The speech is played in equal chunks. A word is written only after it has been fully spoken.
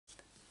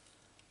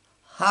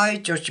Hi,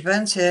 Georgie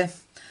Burns here.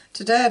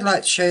 Today I'd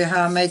like to show you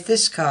how I made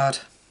this card.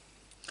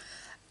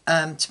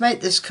 To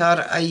make this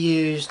card I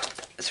used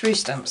 3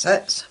 stamp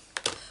sets.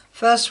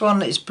 First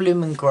one is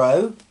Bloom and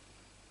Grow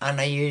and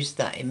I used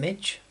that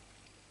image.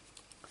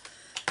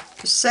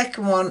 The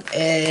second one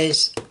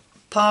is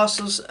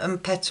Parcels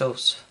and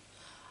Petals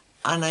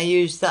and I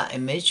used that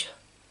image.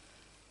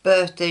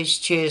 Birthdays,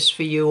 cheers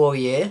for you all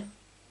year.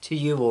 To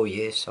you all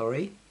year,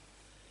 sorry.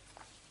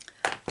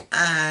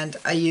 And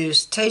I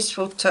used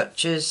Tasteful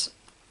Touches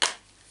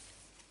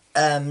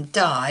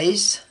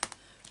dies,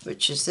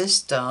 which is this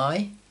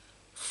die,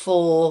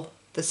 for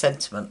the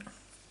sentiment.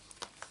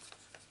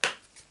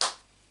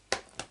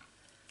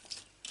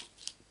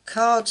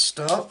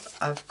 Cardstock,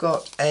 I've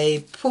got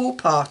a pool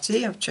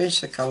party, I've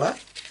changed the colour,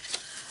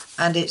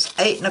 and it's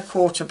 8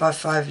 1/4 by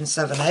 5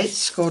 7/8,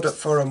 scored at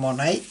 4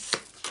 1/8.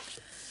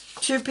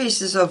 2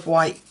 pieces of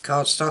white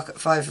cardstock at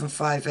 5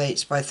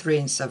 5/8 by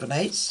 3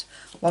 7/8,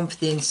 one for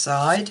the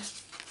inside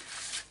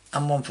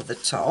and one for the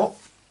top.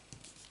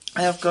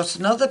 I have got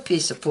another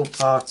piece of pool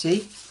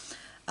party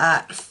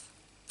at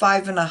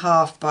 5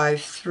 1/2 by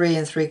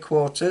 3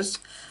 3/4,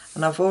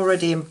 and I've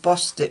already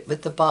embossed it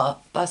with the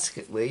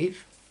basket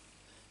weave,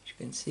 as you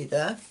can see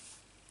there,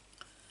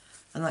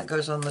 and that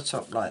goes on the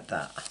top like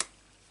that.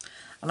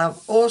 And I've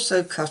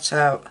also cut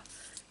out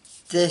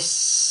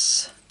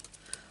this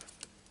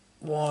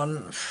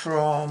one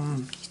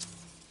from,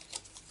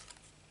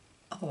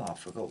 oh, I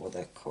forgot what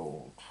they're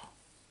called.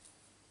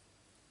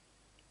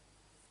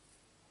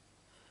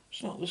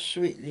 It's not the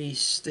Sweetly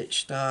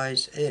Stitched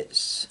dies,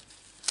 it's,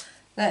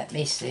 let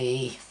me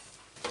see,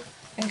 I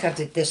think I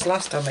did this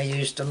last time I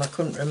used them, I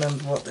couldn't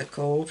remember what they're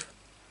called.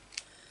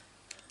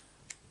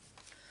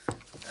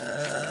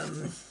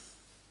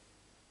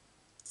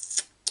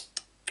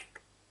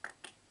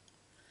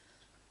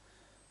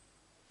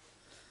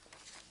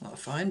 I'll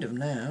find them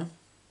now.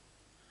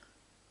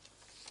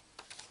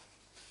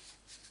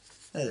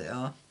 There they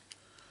are.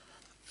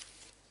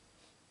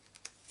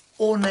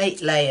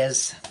 Ornate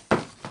Layers.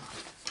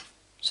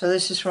 So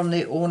this is from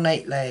the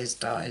Ornate Layers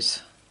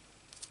dies.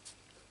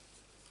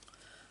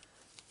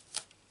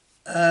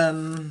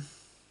 Yeah,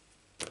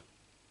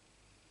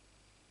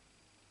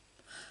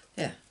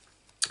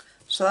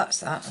 so that's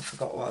that. I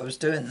forgot what I was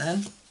doing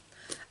then.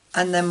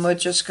 And then we're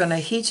just going to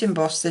heat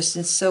emboss this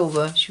in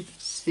silver. As you can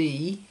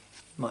see, you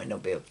might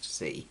not be able to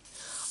see.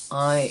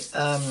 I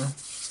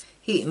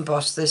heat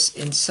embossed this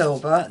in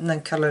silver and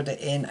then coloured it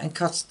in and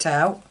cut it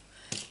out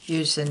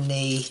using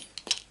the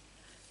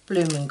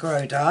Bloom and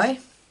Grow die.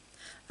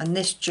 And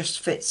this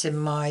just fits in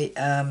my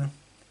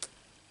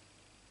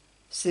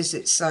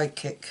Sizzit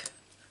Sidekick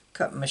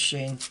cut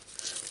machine,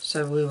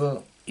 so we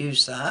will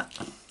use that.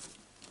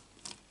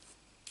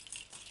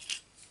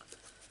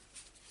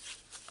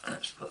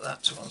 Let's put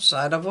that to one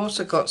side. I've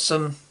also got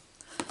some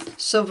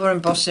silver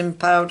embossing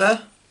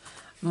powder,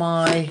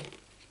 my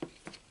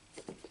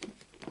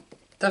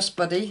Dust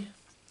Buddy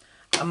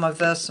and my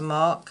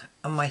Versamark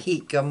and my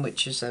heat gun,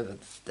 which is over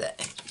there,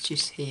 which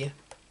is here.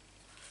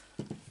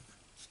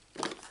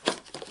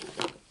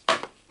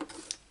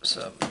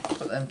 So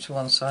put them to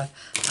one side,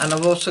 and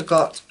I've also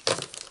got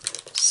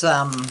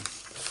some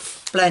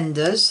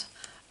blenders.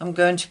 I'm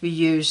going to be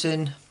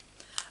using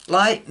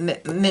light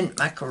mint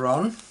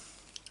macaron,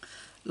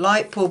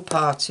 light pool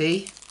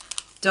party,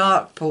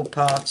 dark pool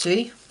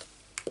party,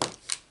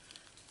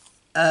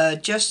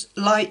 just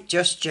light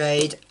just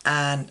jade,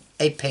 and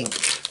a pink.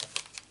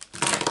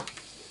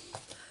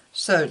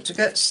 So to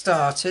get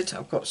started,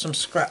 I've got some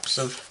scraps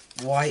of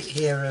white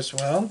here as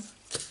well.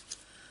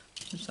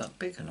 Is that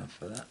big enough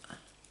for that?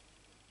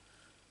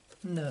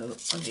 No,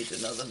 I need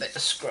another bit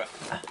of scrap.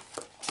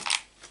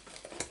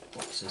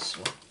 What's this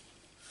one?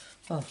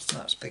 Oh,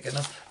 that's big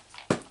enough.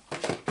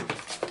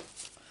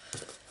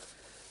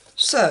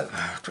 So,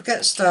 to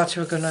get started,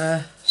 we're going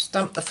to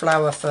stamp the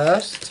flower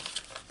first.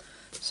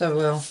 So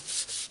we'll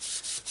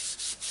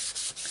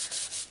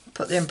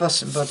put the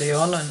embossing body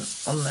on and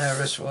on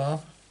there as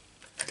well.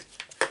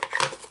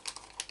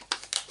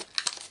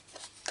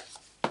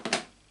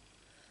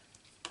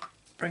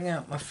 Bring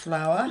out my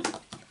flower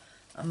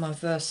and my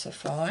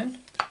VersaFine,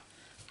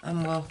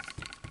 and we'll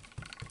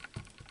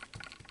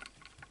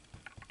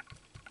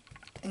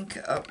ink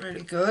it up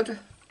really good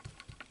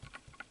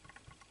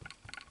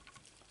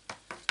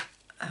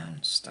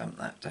and stamp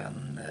that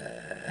down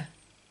there,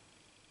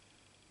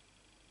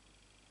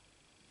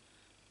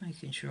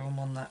 making sure I'm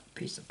on that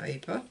piece of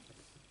paper.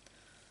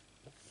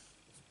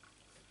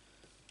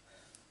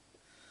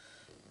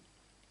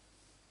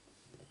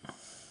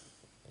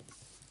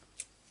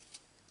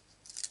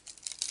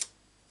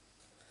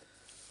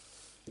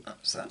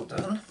 That's that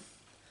done,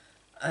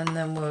 and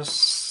then we'll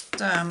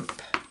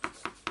stamp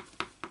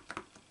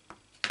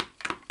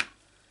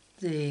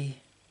the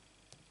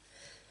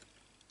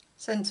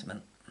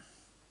sentiment.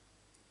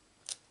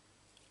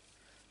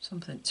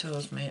 Something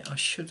tells me I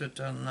should have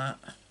done that.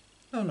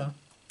 Oh no,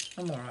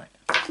 I'm alright.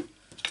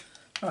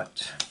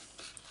 Right,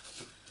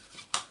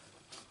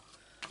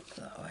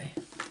 that way.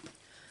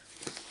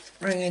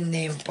 Bring in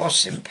the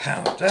embossing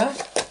powder.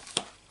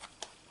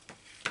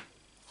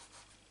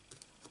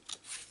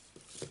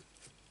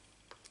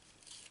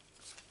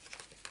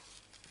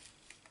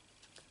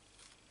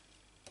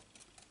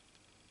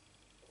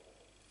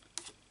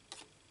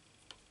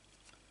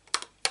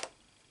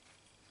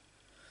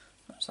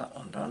 That's that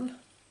one done.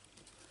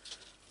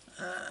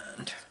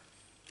 And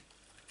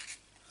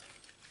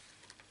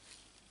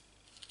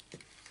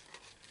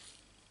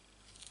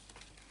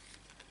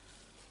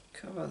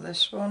cover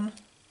this one.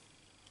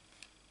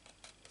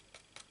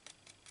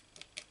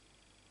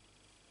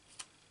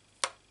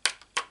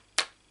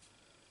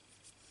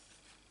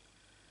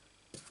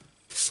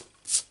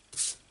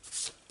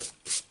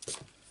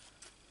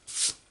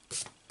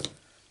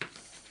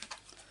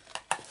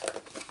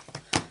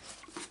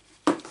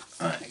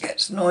 Right, it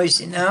gets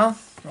noisy now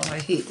while I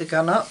heat the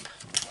gun up,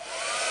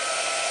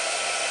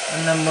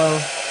 and then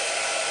we'll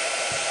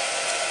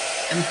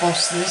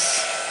emboss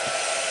this.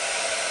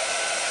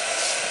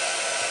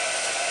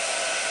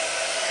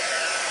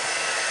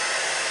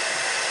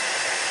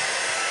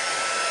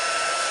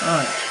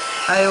 Right,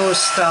 I always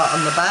start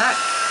on the back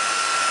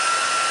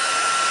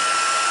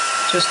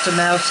just to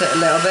melt it a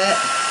little bit,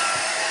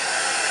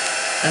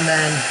 and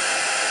then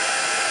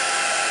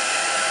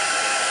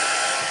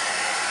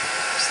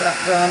that's that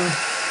done.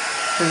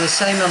 Do the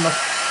same on the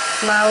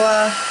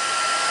flower.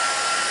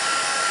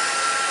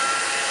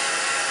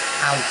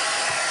 Ow.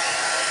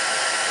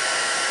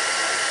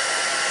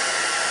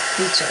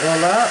 Heat it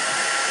all up.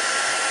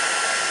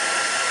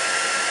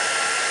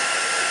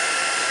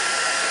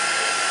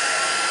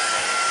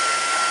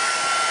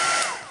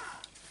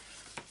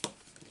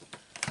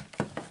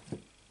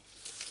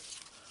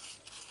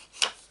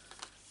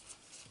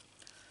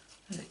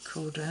 Let it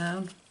cool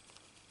down.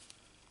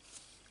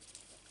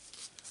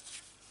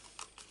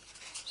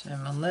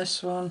 Same on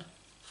this one.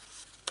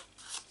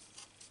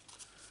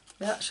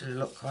 They actually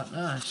look quite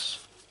nice.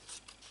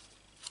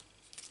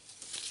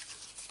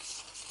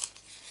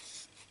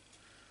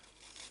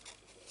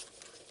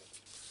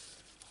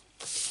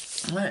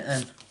 Right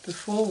then,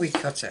 before we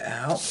cut it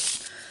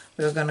out,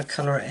 we're going to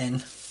colour it in,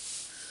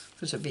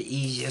 because it'd be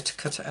easier to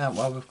cut it out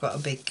while we've got a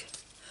big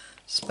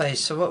space.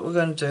 So what we're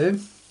going to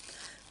do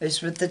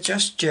is, with the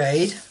Just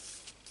Jade,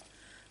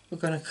 we're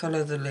going to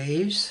colour the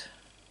leaves.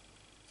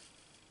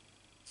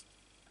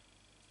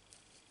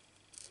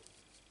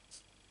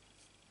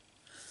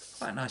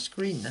 Quite a nice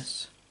green,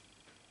 this.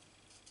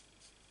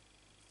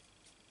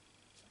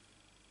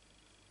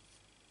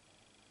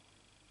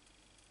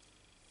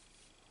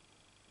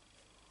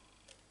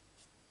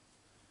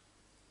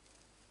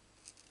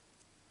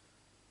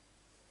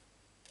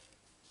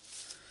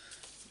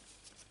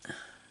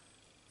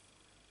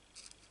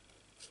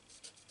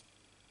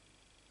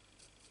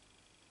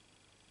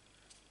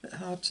 Bit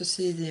hard to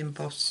see the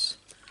emboss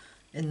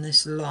in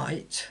this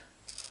light,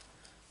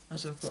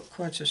 as I've got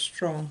quite a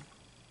strong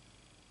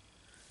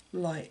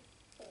light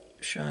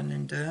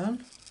shining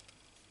down.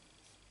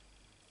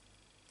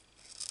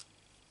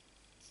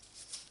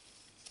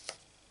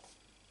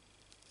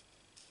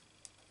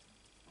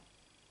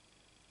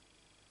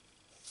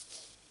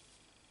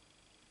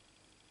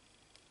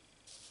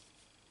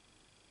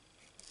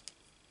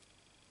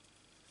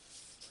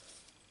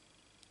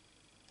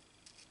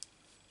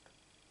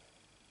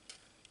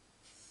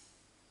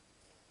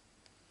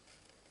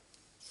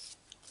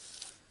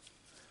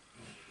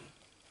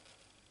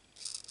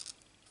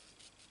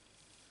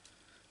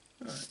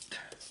 Right.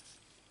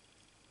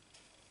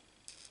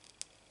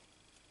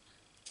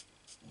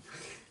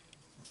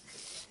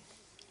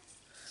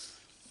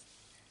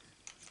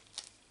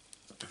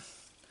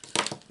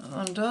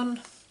 I'm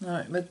done.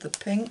 Right, with the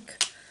pink,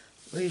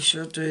 we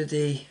shall do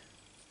the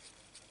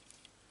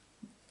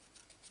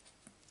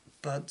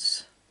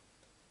buds,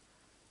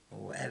 or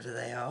whatever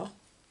they are,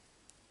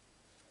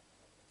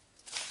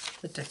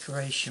 the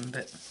decoration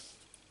bit.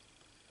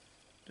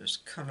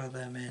 Just colour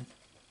them in.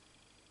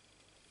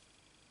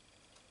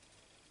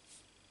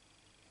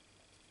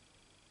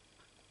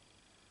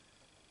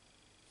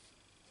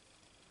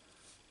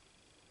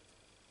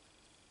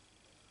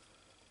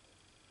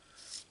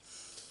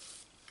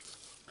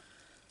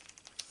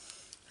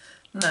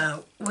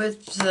 Now,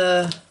 with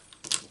the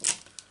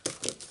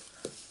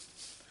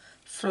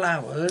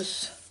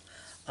flowers,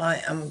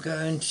 I am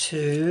going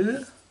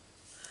to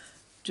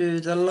do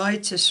the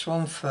lightest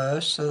one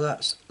first, so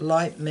that's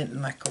light mint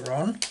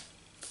macaron.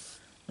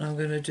 And I'm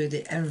going to do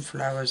the end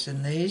flowers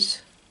in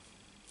these.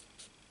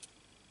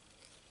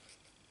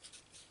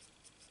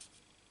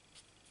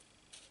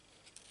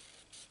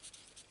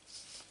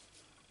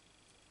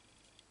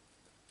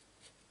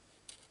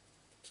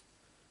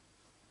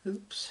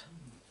 Oops,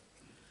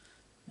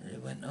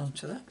 it went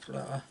onto that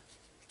flower.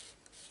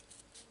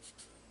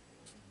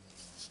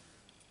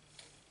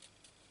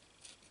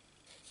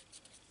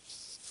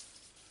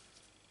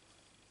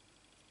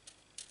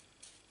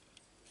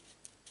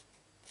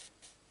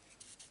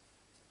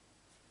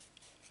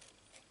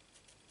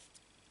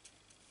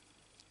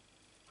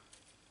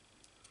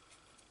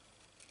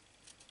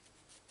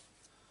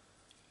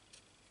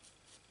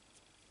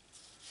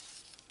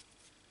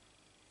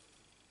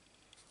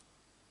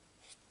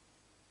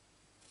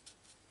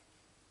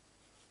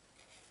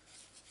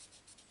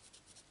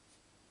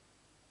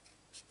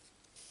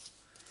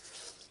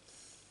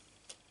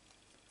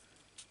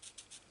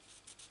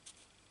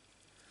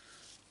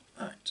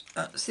 Right,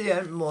 that's the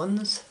end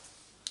ones.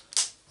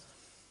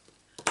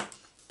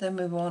 Then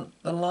we want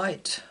the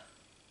light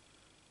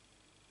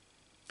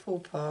pool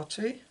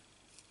party.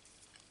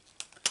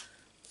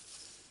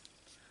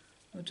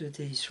 I'll do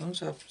these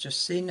ones. I've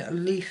just seen a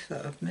leaf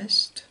that I've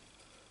missed.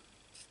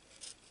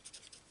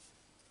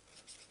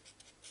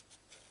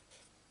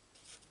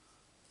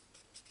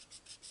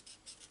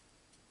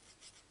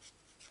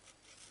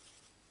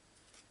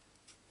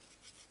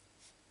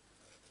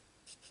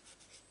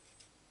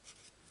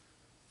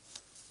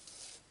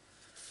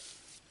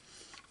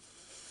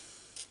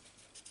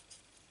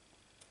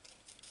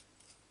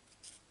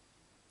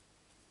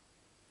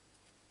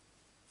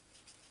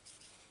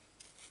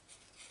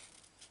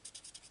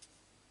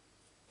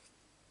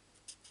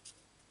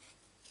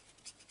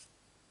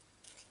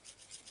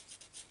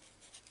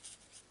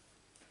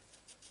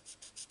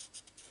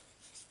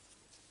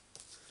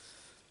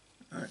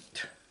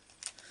 Right,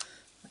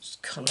 let's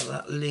colour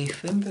that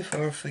leaf in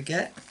before I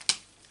forget.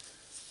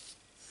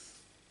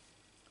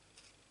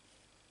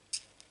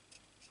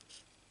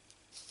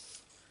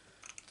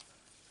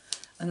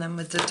 And then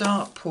with the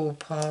dark pool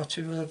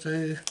party we'll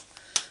do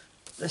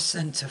the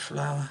centre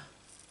flower.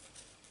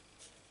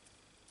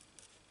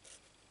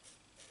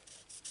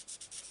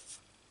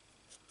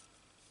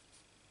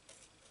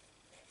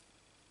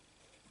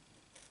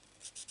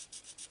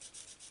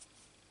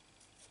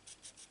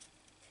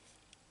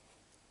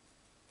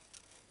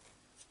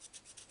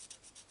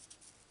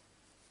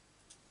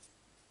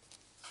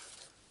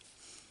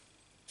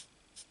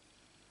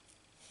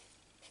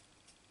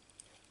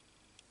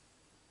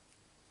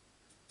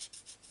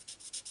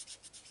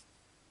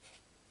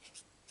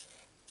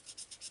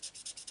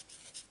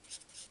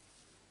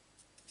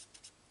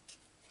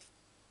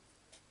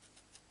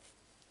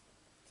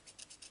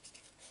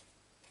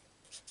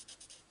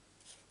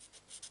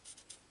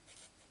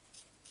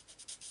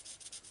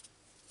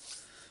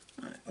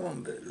 Right,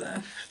 one bit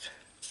left.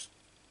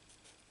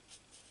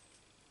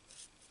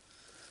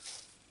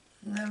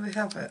 And there we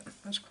have it.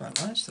 That's quite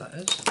nice, that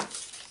is.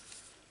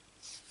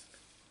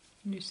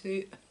 Can you see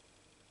it?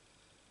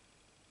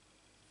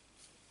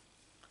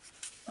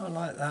 I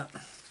like that.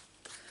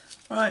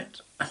 Right,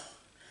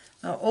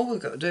 now all we've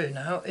got to do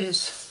now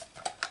is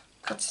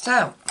cut it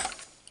out.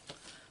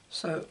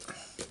 So,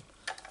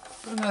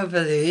 bring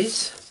over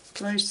these,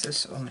 place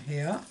this on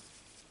here,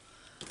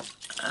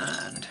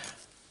 and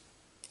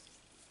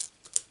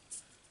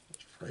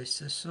place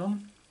this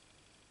on.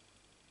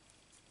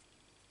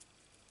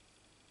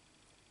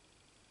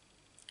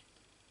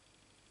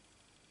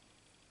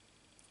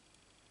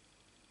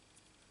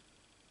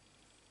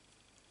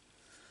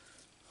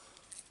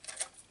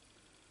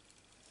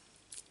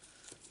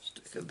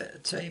 Stick a bit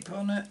of tape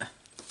on it.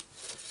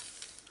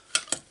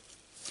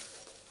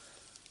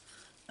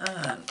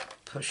 And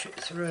push it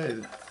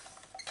through.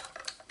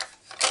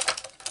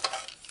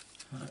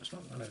 That's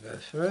not going to go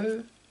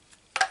through.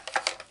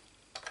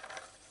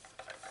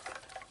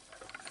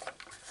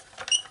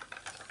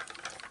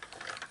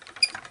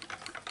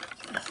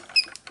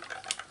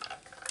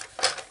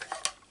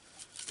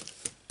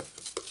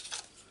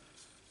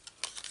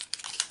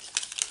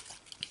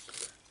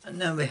 And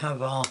now we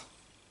have our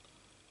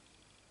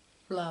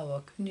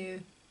flower. Can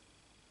you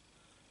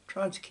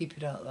try to keep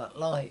it out of that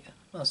light?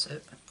 That's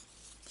it.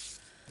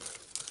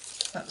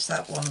 That's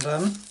that one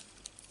done.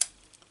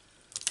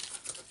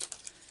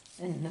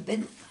 In the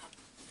bin.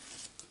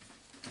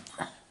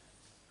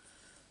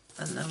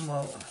 And then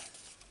we'll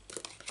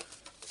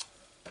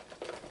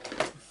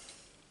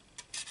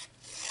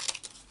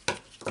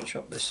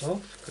chop this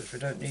off because we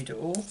don't need it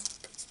all.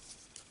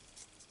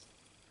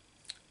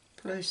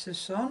 Place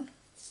this on.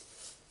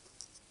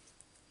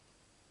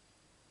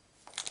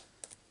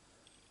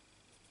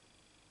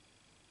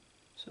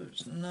 So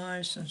it's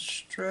nice and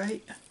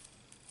straight.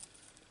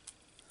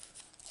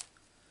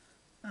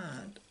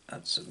 And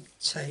add some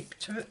tape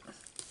to it.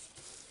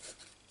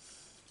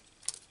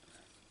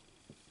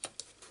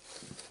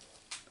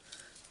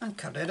 And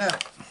cut it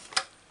out.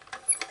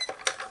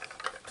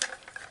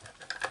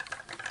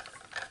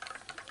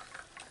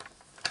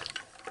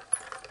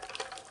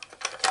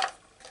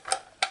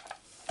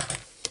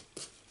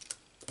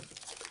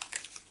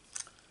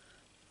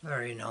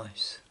 Very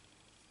nice.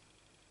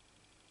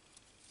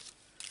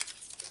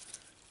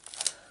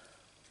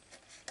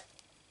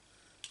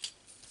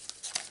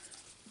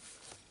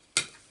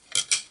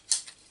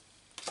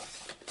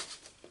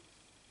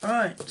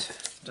 Right,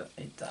 don't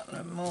need that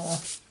no more.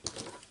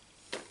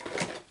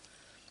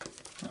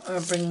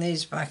 I'll bring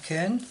these back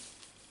in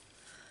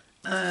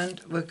and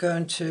we're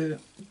going to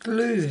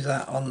glue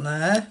that on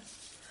there,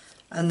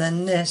 and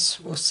then this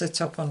will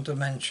sit up on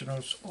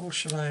dimensionals. Or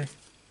shall I?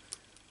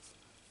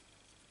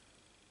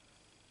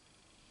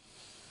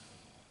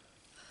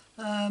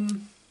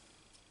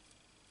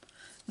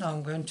 No,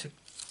 I'm going to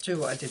do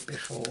what I did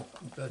before.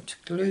 I'm going to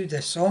glue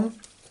this on.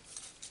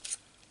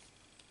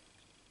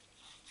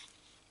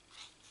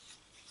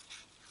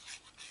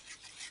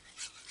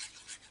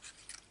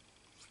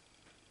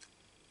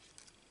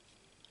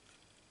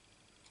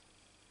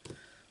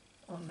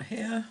 On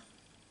here.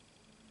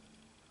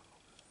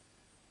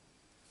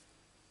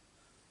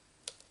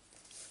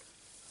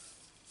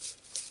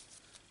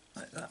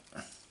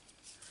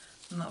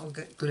 and that will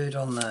get glued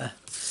on there.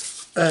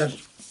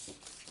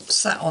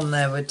 Sat on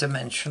there with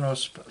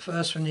dimensionals, but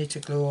first we need to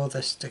glue all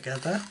this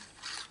together.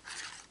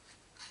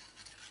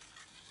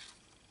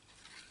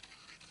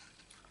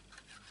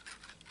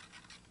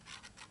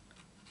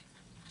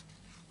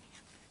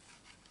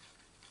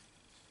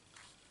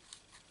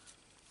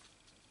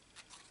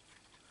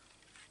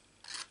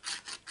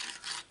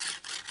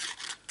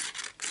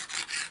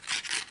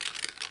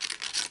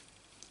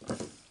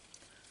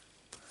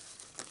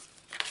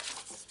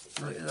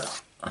 Look at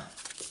that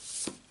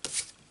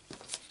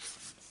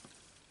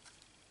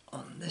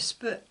on this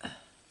bit.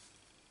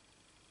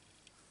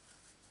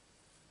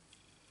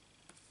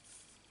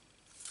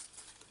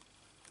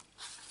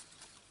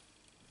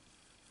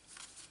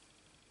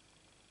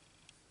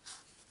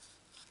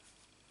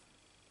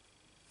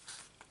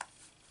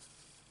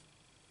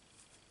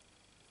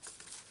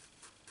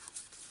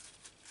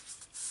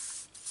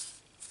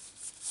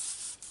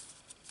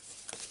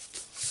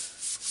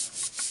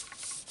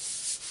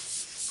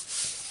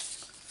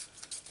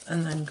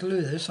 And then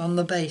glue this on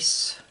the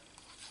base.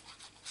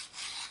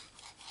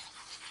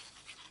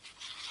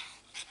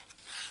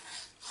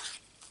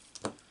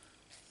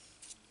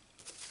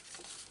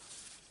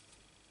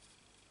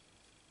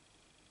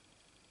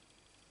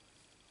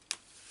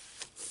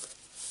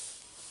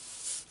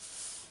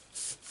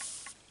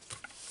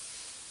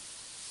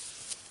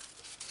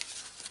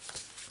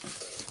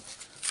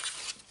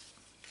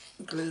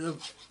 Glue the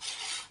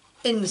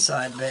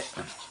inside bit.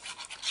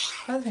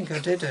 I don't think I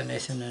did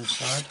anything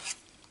inside.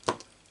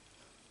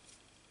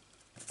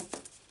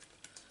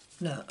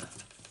 No.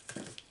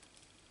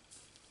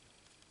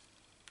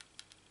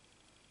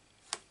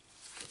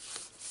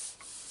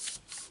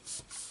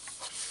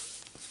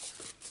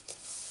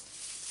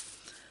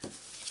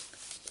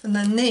 And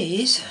then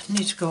these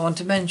need to go on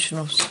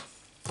dimensionals.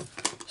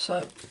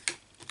 So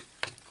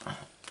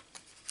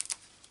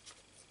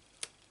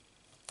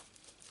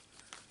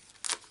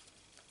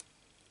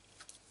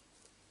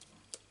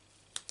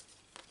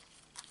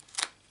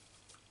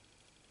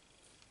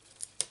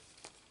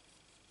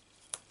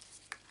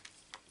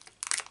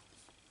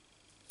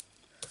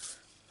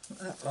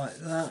that like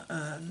that,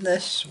 and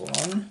this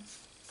one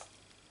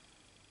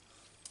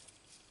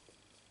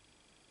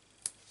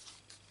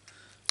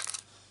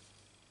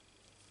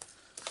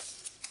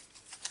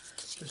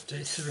just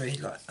do 3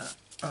 like that,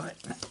 right?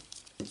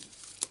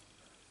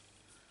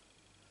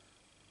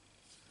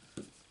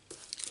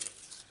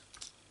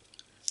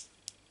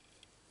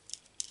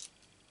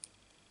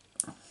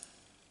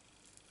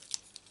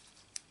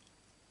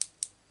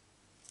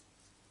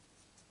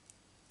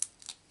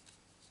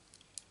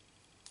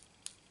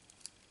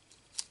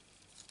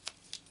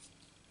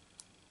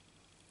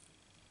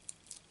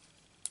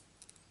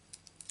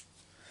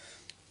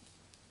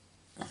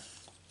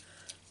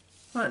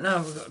 Right,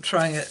 now we've got to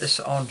try and get this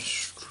on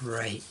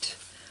straight,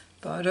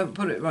 but I don't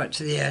put it right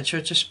to the edge, I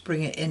just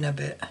bring it in a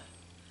bit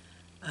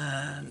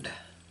and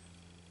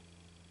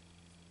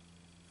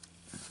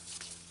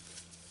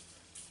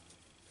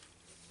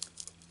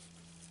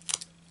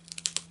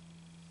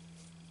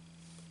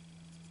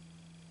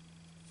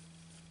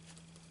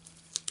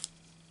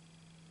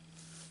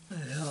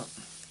there we are,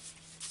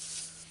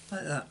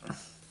 like that.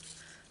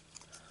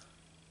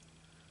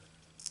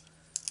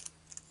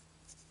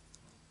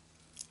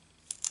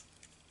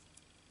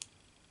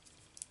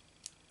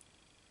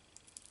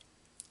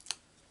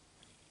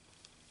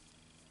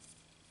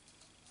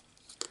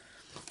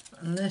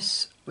 And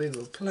this we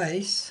will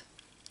place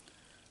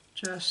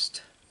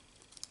just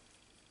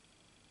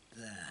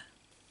there.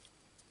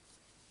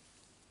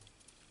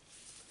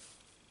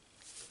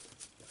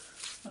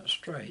 That's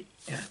straight,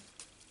 yeah.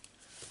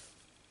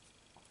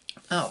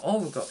 Now all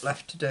we've got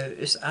left to do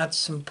is add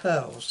some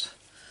pearls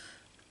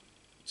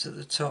to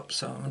the top,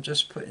 so I'm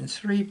just putting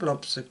 3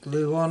 blobs of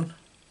glue on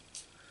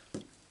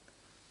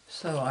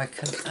so I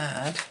can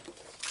add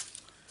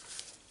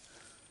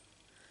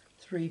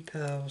 3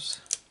 pearls.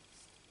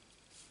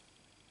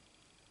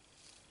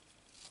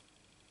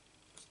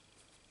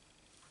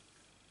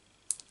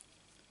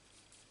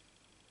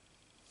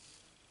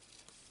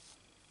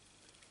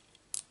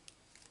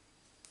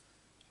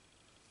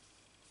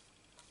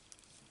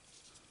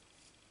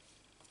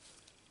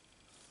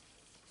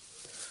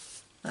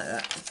 Like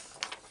that.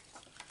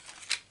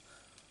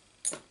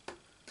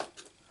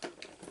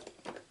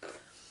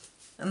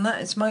 And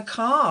that is my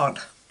card.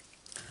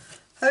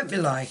 Hope you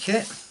like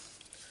it.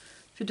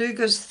 If you do,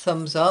 give us a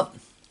thumbs up.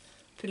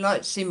 If you'd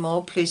like to see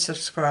more, please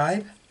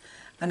subscribe.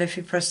 And if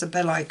you press the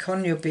bell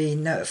icon, you'll be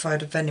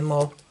notified of any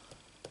more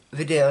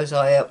videos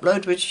I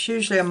upload, which is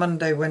usually on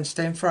Monday,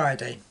 Wednesday and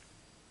Friday.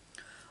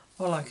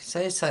 All I can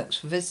say is thanks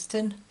for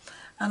visiting,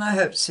 and I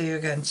hope to see you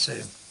again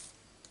soon.